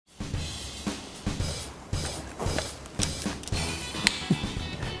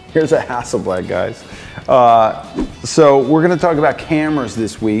Here's a Hasselblad, guys. So we're gonna talk about cameras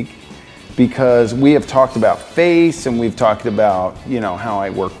this week because we have talked about face and we've talked about, you know, how I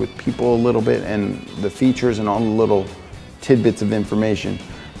work with people a little bit and the features and all the little tidbits of information.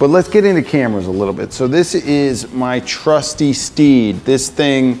 But let's get into cameras a little bit. So this is my trusty steed. This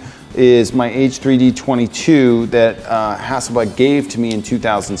thing is my H3D22 that Hasselblad gave to me in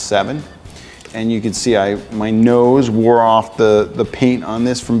 2007. And you can see my nose wore off the paint on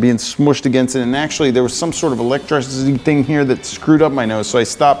this from being smushed against it. And actually there was some sort of electricity thing here that screwed up my nose. So I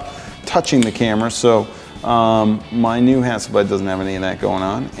stopped touching the camera. So my new Hasselblad doesn't have any of that going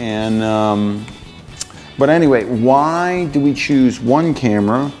on. And but anyway, why do we choose one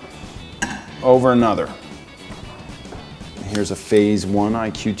camera over another? Here's a Phase 1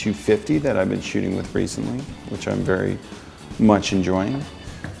 IQ250 that I've been shooting with recently, which I'm very much enjoying.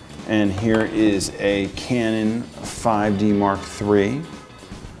 And here is a Canon 5D Mark III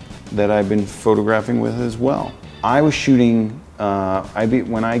that I've been photographing with as well. I was shooting,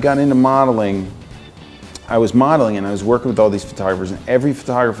 when I got into modeling, I was modeling and I was working with all these photographers, and every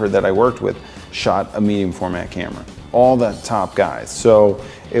photographer that I worked with shot a medium format camera, all the top guys. So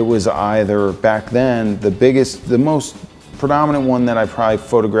it was either, back then, the most predominant one that I probably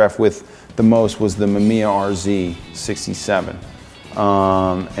photographed with the most was the Mamiya RZ67.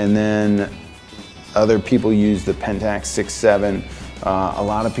 And then other people use the Pentax 6.7. A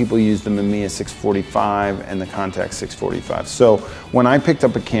lot of people use the Mamiya 645 and the Contax 645. So when I picked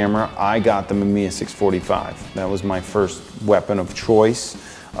up a camera, I got the Mamiya 645. That was my first weapon of choice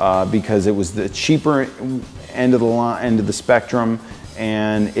because it was the cheaper end of the spectrum,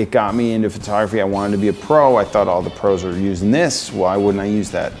 and it got me into photography. I wanted to be a pro. I thought all the pros were using this. Why wouldn't I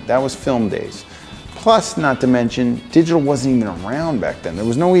use that? That was film days. Plus, not to mention, digital wasn't even around back then. There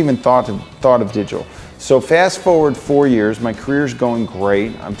was no even thought of digital. So fast forward 4 years, my career's going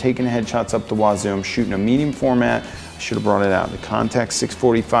great. I'm taking headshots up the wazoo. I'm shooting a medium format. I should have brought it out. The Contax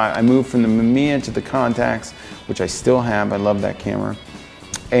 645. I moved from the Mamiya to the Contax, which I still have. I love that camera.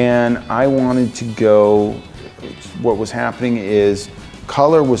 And I wanted to go, what was happening is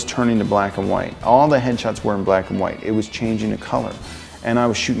color was turning to black and white. All the headshots were in black and white. It was changing to color. And I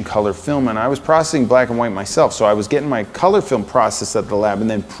was shooting color film, and I was processing black and white myself. So I was getting my color film processed at the lab and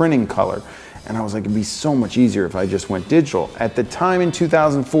then printing color. And I was like, it'd be so much easier if I just went digital. At the time in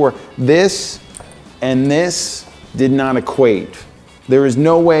 2004, this and this did not equate. There is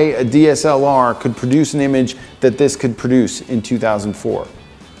no way a DSLR could produce an image that this could produce in 2004.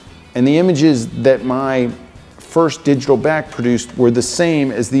 And the images that my first digital back produced were the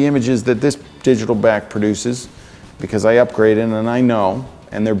same as the images that this digital back produces, because I upgraded and I know,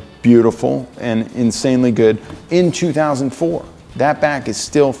 and they're beautiful and insanely good in 2004. That back is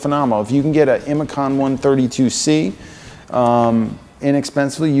still phenomenal. If you can get an Imicon 132C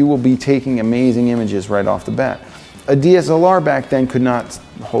inexpensively, you will be taking amazing images right off the bat. A DSLR back then could not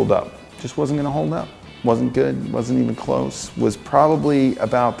hold up. Just wasn't gonna hold up. Wasn't good, wasn't even close. Was probably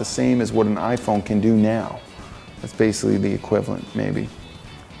about the same as what an iPhone can do now. That's basically the equivalent, maybe.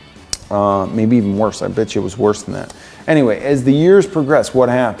 Maybe even worse. I bet you it was worse than that. Anyway, as the years progressed, what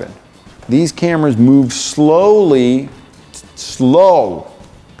happened? These cameras moved slowly,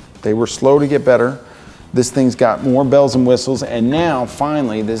 They were slow to get better. This thing's got more bells and whistles, and now,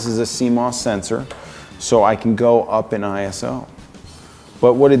 finally, this is a CMOS sensor, so I can go up in ISO.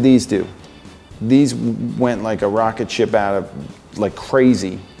 But what did these do? These went like a rocket ship out of, like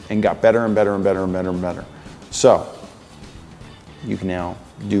crazy, and got better and better and better and better and better. So, you can now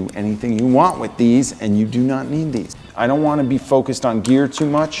do anything you want with these, and you do not need these. I don't want to be focused on gear too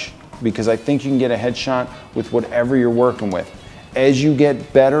much, because I think you can get a headshot with whatever you're working with. As you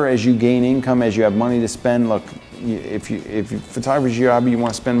get better, as you gain income, as you have money to spend, look, if photography's your hobby, you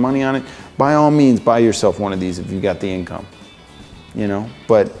want to spend money on it, by all means, buy yourself one of these if you got the income, you know?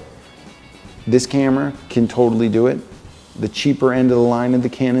 But this camera can totally do it. The cheaper end of the line of the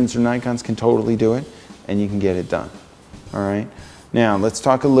Canons or Nikons can totally do it, and you can get it done, all right? Now, let's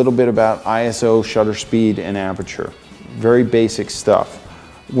talk a little bit about ISO, shutter speed, and aperture. Very basic stuff.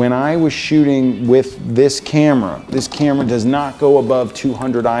 When I was shooting with this camera does not go above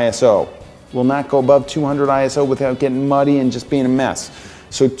 200 ISO. Will not go above 200 ISO without getting muddy and just being a mess.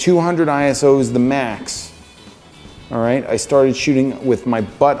 So 200 ISO is the max. All right, I started shooting with my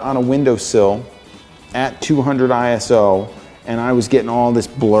butt on a windowsill at 200 ISO, and I was getting all this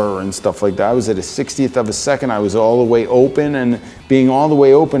blur and stuff like that. I was at a 60th of a second. I was all the way open, and being all the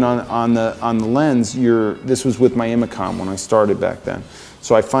way open on the lens, this was with my Imicon when I started back then.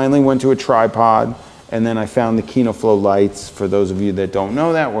 So I finally went to a tripod, and then I found the KinoFlow lights. For those of you that don't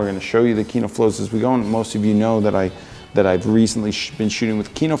know that, we're going to show you the KinoFlows as we go, and most of you know that I that I've recently been shooting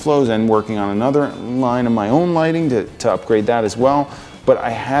with KinoFlows and working on another line of my own lighting to upgrade that as well. But I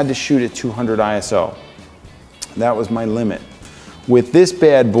had to shoot at 200 ISO. That was my limit. With this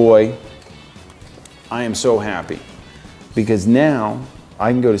bad boy, I am so happy because now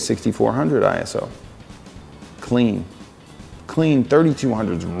I can go to 6400 ISO. Clean. Clean.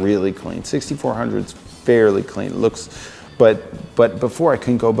 3200 is really clean. 6400 is fairly clean. It looks, but before I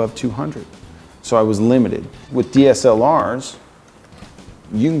couldn't go above 200. So I was limited. With DSLRs,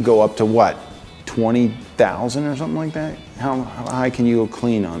 you can go up to what? 20,000 or something like that? How high can you go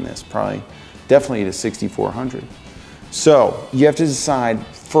clean on this? Probably, definitely to 6400. So you have to decide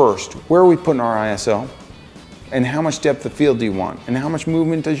first, where are we putting our ISO? And how much depth of field do you want? And how much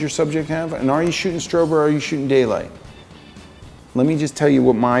movement does your subject have? And are you shooting strobe or are you shooting daylight? Let me just tell you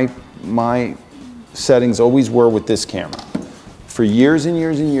what my settings always were with this camera. For years and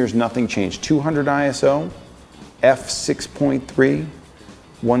years and years, nothing changed. 200 ISO, f6.3,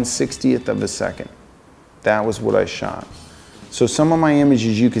 1/60th of a second. That was what I shot. So some of my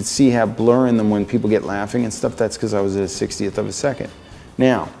images you could see have blur in them when people get laughing and stuff. That's because I was at a 60th of a second.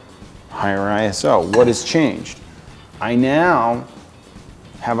 Now, higher ISO, what has changed? I now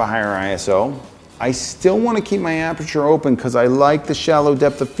have a higher ISO. I still want to keep my aperture open because I like the shallow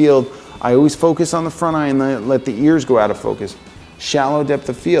depth of field. I always focus on the front eye and let the ears go out of focus. Shallow depth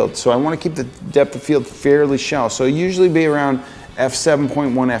of field. So I want to keep the depth of field fairly shallow. So usually be around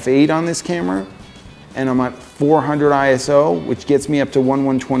f7.1, f8 on this camera. And I'm at 400 ISO, which gets me up to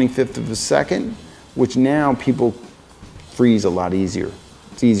 1/125th of a second, which now people freeze a lot easier.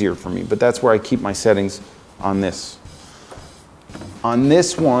 It's easier for me, but that's where I keep my settings on this. On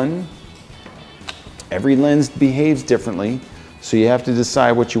this one, every lens behaves differently, so you have to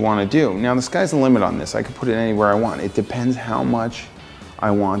decide what you want to do. Now the sky's the limit on this. I can put it anywhere I want. It depends how much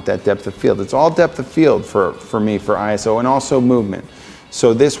I want that depth of field. It's all depth of field for me, for ISO, and also movement.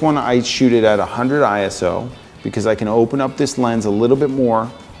 So this one I shoot it at 100 ISO because I can open up this lens a little bit more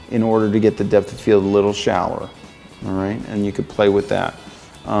in order to get the depth of field a little shallower. All right, and you could play with that.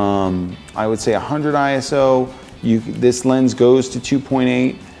 I would say 100 ISO, this lens goes to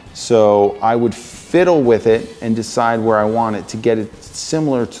 2.8, so I would fiddle with it and decide where I want it to get it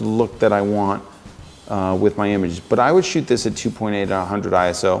similar to the look that I want with my images. But I would shoot this at 2.8 at 100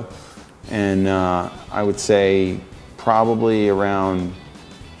 ISO, and I would say probably around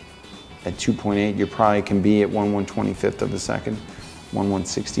at 2.8, you probably can be at 1/125th of a second,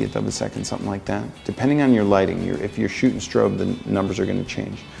 1/160th of a second, something like that. Depending on your lighting, if you're shooting strobe, the numbers are going to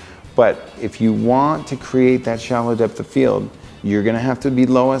change. But if you want to create that shallow depth of field, you're going to have to be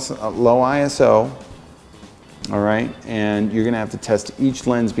low ISO, all right? And you're going to have to test each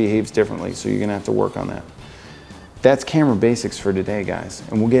lens behaves differently, so you're going to have to work on that. That's camera basics for today, guys,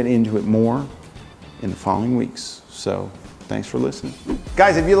 and we'll get into it more in the following weeks. So thanks for listening.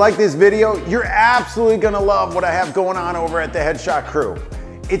 Guys, if you like this video, you're absolutely gonna love what I have going on over at the Headshot Crew.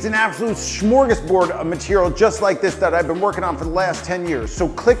 It's an absolute smorgasbord of material just like this that I've been working on for the last 10 years. So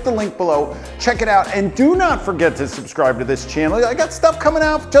click the link below, check it out, and do not forget to subscribe to this channel. I got stuff coming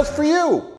out just for you.